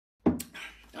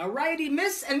Alrighty,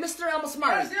 Miss and Mr.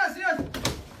 Al-Masmari. Yes.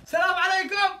 Salam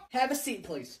alaikum. Have a seat,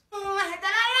 please.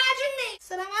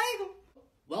 Salam alaikum.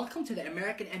 Welcome to the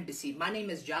American Embassy. My name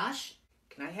is Josh.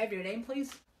 Can I have your name, please?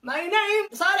 My name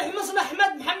صالح مصر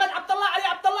أحمد محمد عبد الله علي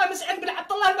عبد الله مسعد بن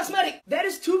عبد الله المسمري. That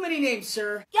is too many names,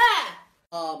 sir. Yeah.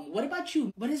 What about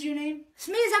you? What is your name?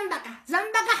 اسمي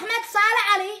زنبق أحمد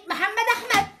صالح علي محمد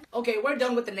أحمد. Okay, we're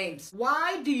done with the names.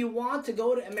 Why do you want to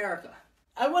go to America?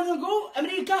 I want to go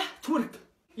America to work.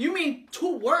 You mean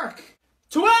to work?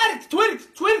 To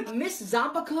work. Miss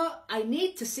Zambaka, I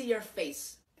need to see your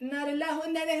face. إنا لله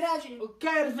وإنا إليه راجعون. اوكي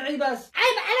ارفعي بس.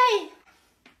 عيب علي.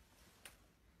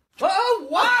 Oh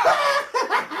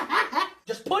wow!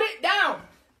 Just put it down.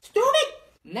 Stupid.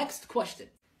 Next question.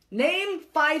 Name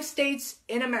 5 states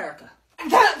in America.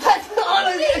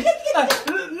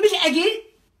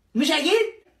 مش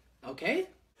أكيد. Okay.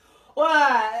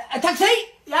 تاكسي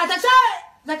يا تاكسي.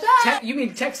 You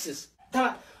mean Texas?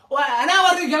 تمام. وأنا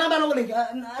أوريك أنا برويك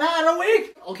أنا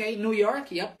أرويك. Okay, New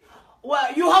York. Yep.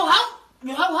 ويو هاو.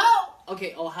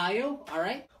 Okay, Ohio. All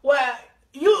right.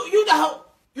 ويو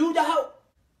دهو.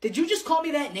 Did you just call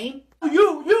me that name?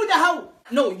 You دهو.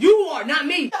 No, you are, not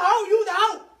me. You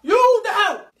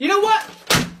دهو. You know what?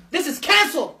 This is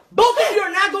canceled. Both of you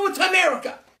are not going to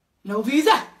America. No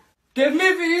visa. Give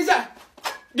me visa.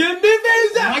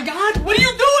 Oh my God, what are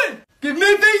you doing? Give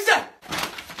me visa.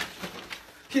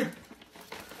 Here.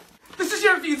 This is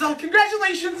your visa.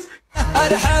 Congratulations.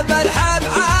 ارحب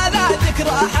على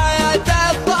ذكرى حياتي.